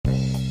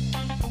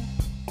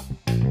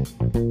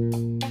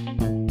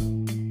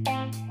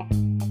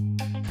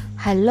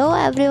Hello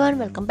everyone,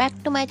 welcome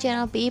back to my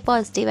channel. Be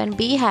positive and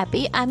be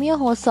happy. I'm your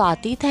host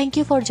Swati. Thank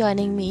you for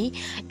joining me.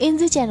 In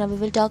this channel, we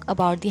will talk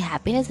about the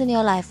happiness in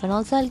your life, and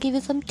also I'll give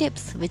you some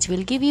tips which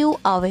will give you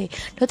a way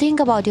to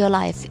think about your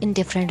life in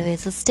different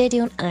ways. So stay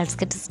tuned and let's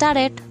get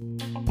started.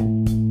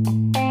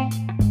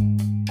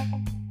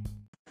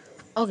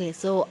 Okay,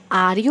 so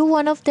are you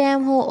one of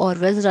them who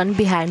always run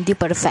behind the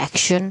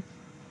perfection?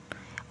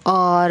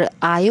 Or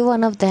are you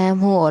one of them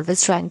who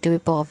always trying to be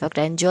perfect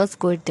and just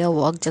quit their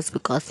work just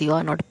because you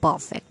are not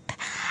perfect?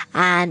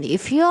 And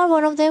if you are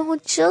one of them who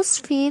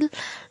just feel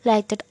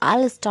like that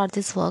I'll start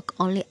this work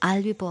only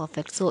I'll be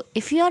perfect. So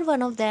if you are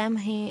one of them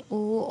who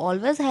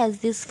always has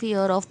this fear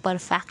of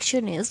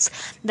perfectionist,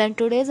 then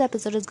today's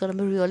episode is gonna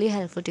be really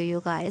helpful to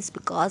you guys,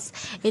 because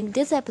in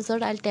this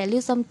episode I'll tell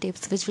you some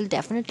tips which will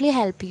definitely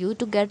help you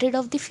to get rid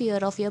of the fear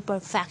of your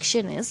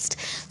perfectionist.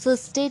 So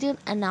stay tuned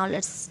and now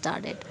let's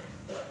start it.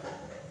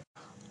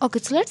 Okay,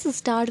 so let's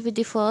start with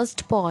the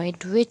first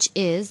point, which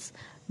is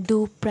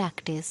do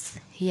practice.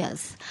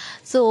 Yes.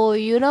 So,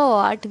 you know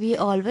what? We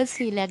always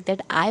feel like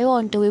that I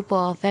want to be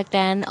perfect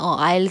and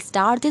I'll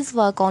start this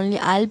work only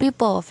I'll be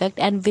perfect,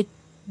 and with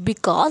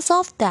because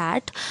of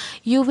that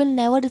you will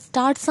never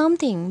start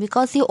something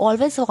because you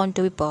always want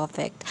to be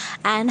perfect.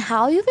 And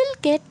how you will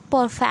get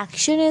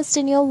perfectionist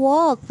in your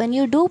work? When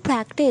you do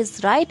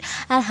practice, right?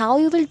 And how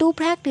you will do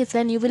practice?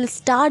 When you will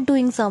start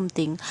doing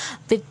something.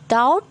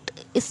 Without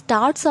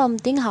start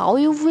something, how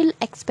you will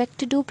expect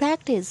to do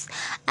practice?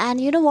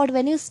 And you know what,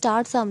 when you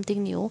start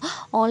something new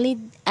only,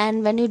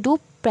 and when you do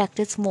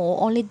practice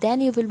more, only then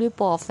you will be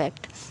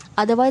perfect.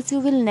 Otherwise you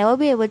will never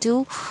be able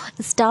to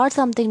start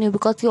something new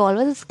because you're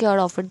always scared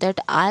of it,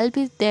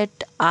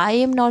 that I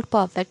am not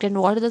perfect and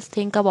what others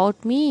think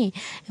about me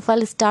if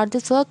I'll start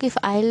this work, if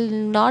I'll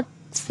not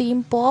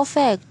seem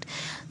perfect.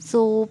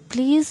 So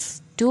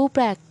please do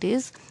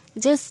practice.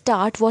 Just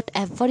start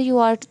whatever you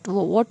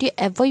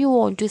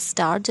want to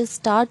start, just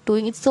start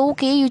doing. It's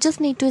okay, you just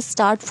need to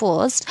start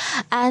first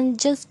and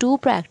just do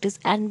practice.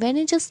 And when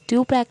you just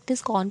do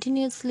practice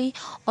continuously,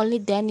 only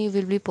then you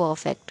will be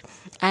perfect.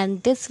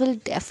 And this will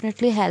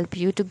definitely help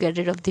you to get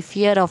rid of the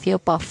fear of your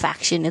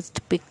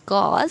perfectionist,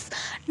 because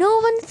no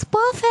one is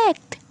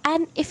perfect.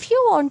 And if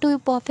you want to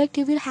be perfect,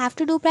 you will have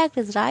to do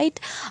practice, right?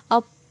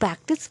 A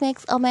practice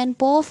makes a man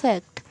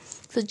perfect.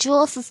 So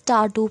just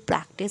start to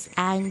practice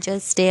and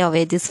just stay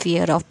away this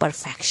fear of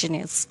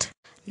perfectionist.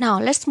 Now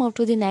let's move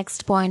to the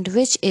next point,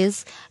 which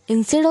is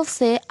instead of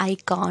say I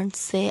can't,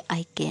 say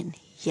I can.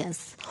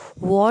 Yes,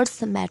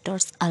 words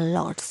matters a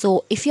lot.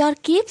 So if you are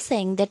keep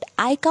saying that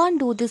I can't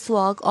do this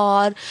work,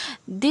 or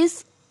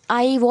this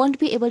I won't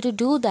be able to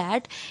do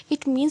that,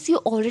 it means you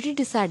already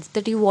decided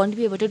that you won't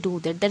be able to do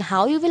that. Then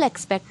how you will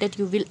expect that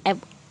you will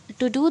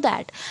to do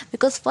that?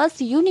 Because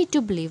first you need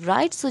to believe,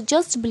 right? So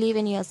just believe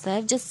in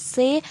yourself, just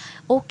say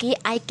okay,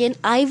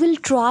 I will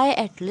try.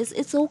 At least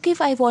it's okay if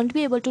I won't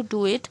be able to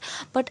do it,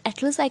 but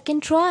at least I can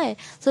try.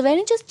 So when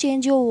you just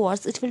change your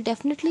words, it will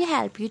definitely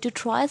help you to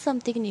try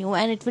something new,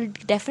 and it will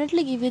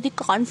definitely give you the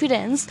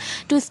confidence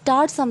to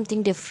start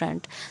something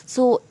different.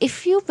 So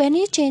if you when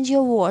you change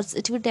your words,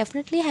 it will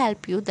definitely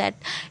help you that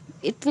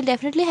it will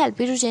definitely help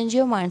you to change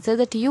your mindset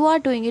that you are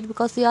doing it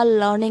because you are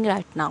learning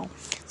right now.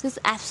 So it's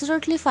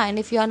absolutely fine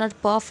if you are not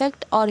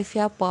perfect, or if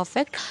you are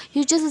perfect,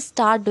 you just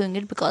start doing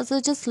it because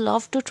you just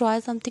love to try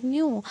something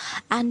new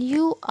and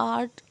you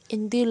are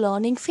in the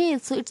learning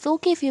phase. So it's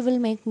okay if you will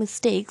make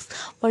mistakes,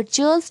 but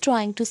just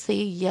trying to say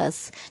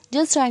yes,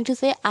 just trying to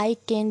say I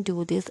can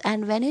do this.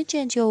 And when you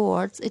change your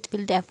words, it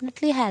will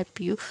definitely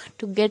help you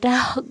to get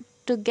out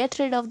to get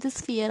rid of this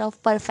fear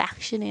of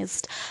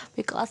perfectionist.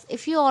 Because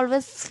if you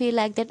always feel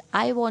like that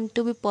I want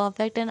to be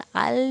perfect and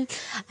I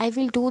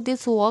will do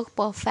this work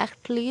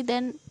perfectly,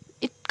 then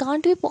it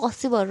can't be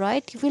possible,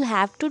 right? You will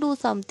have to do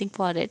something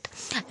for it,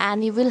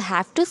 and you will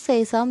have to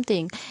say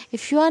something.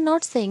 If you are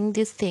not saying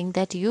this thing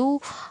that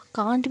you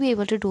can't be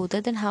able to do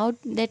that, then how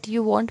that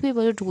you won't be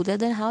able to do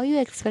that, then how you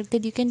expect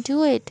that you can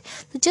do it?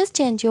 So just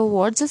change your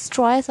words, just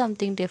try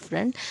something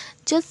different,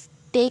 just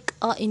take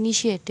a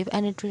initiative,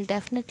 and it will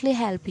definitely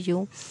help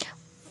you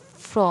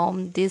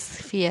from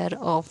this fear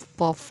of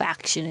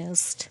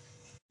perfectionist.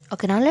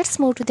 Okay, now let's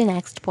move to the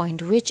next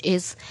point, which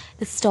is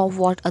stop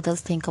what others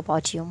think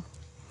about you.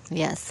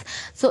 Yes.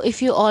 So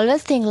if you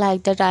always think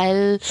like that,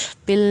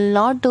 will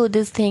not do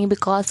this thing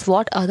because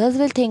what others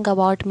will think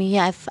about me.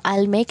 If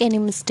I'll make any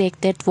mistake,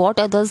 that what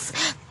others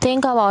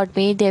think about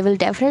me, they will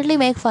definitely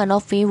make fun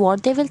of me.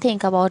 What they will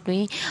think about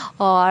me,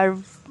 or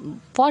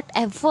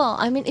whatever.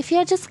 I mean, if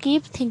you just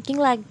keep thinking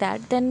like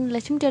that, then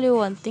let me tell you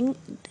one thing: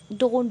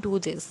 don't do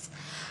this.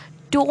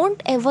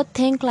 Don't ever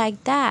think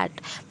like that,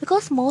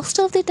 because most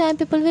of the time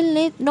people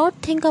will not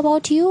think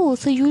about you,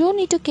 so you don't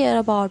need to care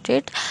about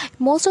it.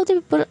 Most of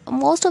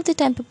the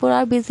time people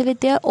are busy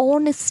with their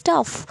own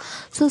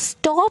stuff. So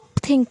stop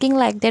thinking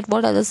like that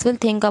what others will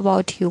think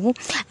about you.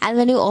 And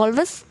when you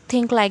always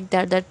think like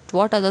that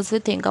what others will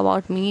think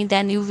about me,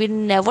 then you will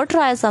never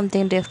try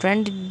something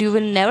different, you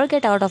will never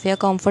get out of your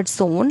comfort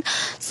zone.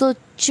 So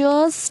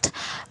just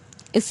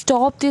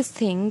stop this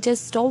thing,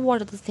 just stop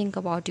what others think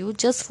about you,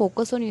 just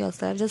focus on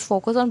yourself, just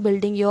focus on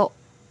building your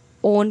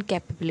own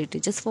capability,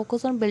 just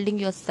focus on building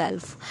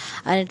yourself,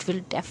 and it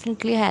will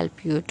definitely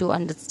help you to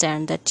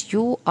understand that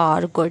you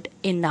are good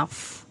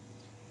enough.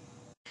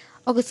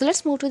 Okay, so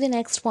let's move to the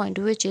next point,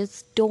 which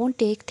is don't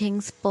take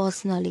things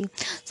personally.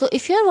 So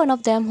if you're one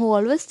of them who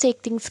always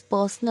take things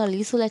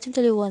personally, so let me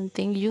tell you one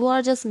thing, you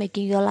are just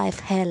making your life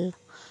hell.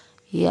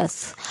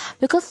 Yes,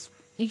 because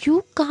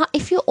you can't,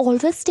 if you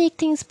always take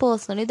things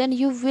personally, then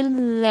you will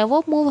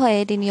never move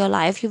ahead in your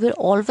life. You will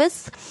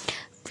always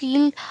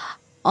feel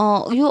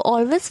you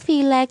always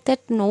feel like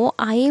that, no,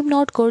 I am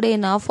not good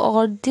enough,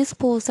 or this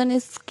person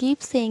is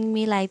keep saying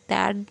me like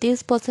that,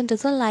 this person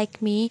doesn't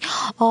like me,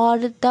 or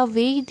the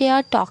way they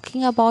are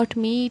talking about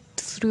me,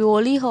 it's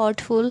really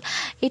hurtful.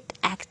 It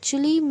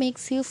actually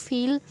makes you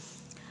feel,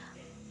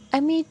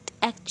 it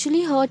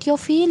actually hurt your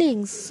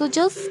feelings. So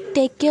just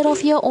take care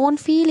of your own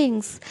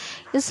feelings.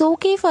 It's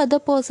okay if other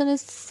person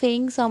is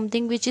saying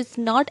something which is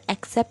not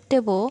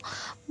acceptable,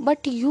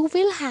 but you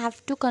will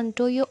have to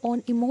control your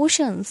own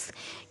emotions.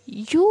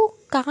 You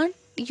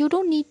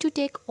don't need to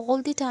take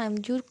all the time.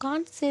 You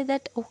can't say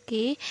that,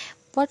 okay,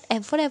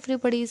 whatever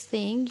everybody is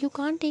saying, you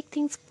can't take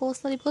things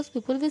personally, because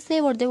people will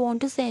say what they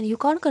want to say and you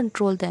can't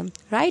control them,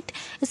 right?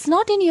 It's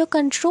not in your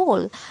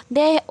control.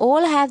 They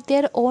all have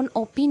their own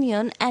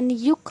opinion, and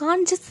you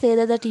can't just say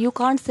that you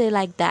can't say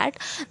like that.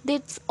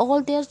 That's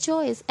all their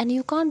choice, and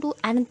you can't do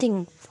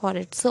anything for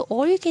it. So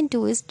all you can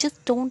do is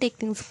just don't take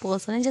things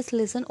personally, just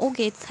listen.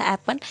 Okay, it's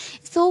happened,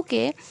 it's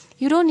okay.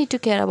 You don't need to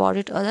care about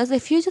it others.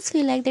 If you just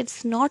feel like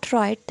that's not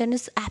right, then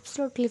it's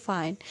absolutely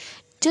fine.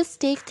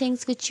 Just take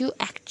things which you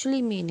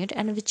actually mean it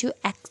and which you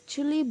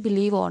actually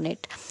believe on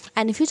it.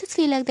 And if you just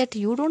feel like that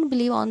you don't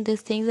believe on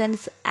these things and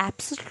it's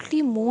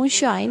absolutely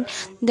moonshine,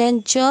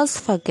 then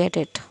just forget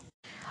it.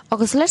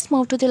 Okay, so let's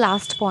move to the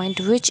last point,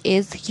 which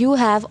is you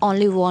have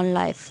only one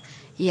life.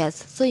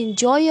 Yes, so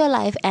enjoy your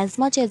life as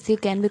much as you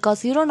can,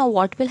 because you don't know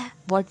what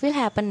will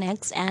happen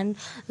next, and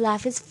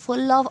life is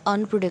full of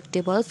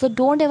unpredictable. So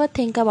don't ever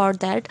think about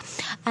that,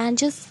 and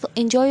just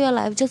enjoy your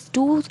life. Just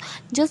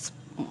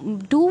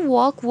do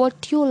work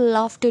what you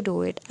love to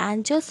do it,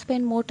 and just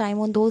spend more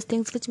time on those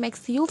things which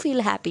makes you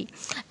feel happy,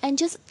 and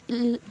just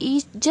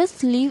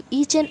live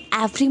each and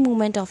every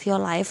moment of your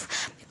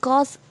life,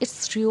 because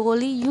it's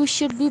really, you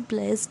should be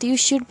blessed, you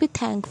should be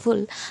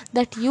thankful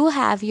that you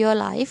have your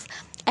life,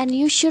 and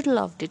you should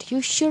love it,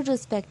 you should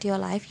respect your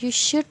life, you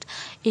should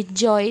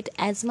enjoy it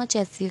as much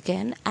as you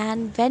can.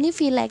 And when you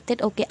feel like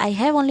that, okay, I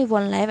have only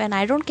one life and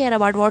I don't care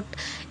about what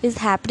is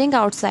happening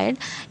outside,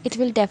 it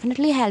will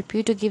definitely help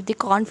you to give the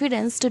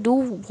confidence to do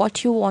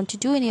what you want to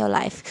do in your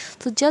life.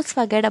 So just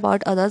forget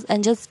about others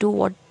and just do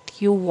what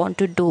you want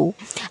to do,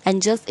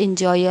 and just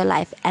enjoy your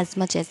life as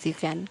much as you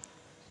can.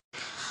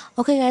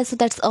 Okay, guys, so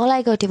that's all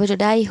I got for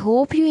today. I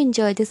hope you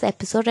enjoyed this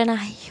episode and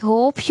I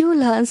hope you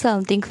learned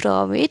something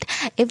from it.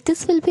 If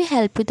this will be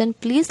helpful, then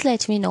please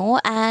let me know.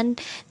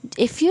 And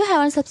if you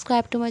haven't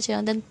subscribed to my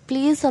channel, then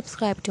please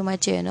subscribe to my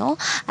channel.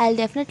 I'll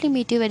definitely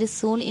meet you very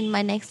soon in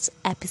my next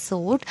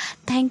episode.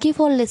 Thank you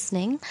for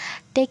listening.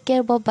 Take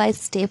care. Bye bye.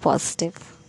 Stay positive.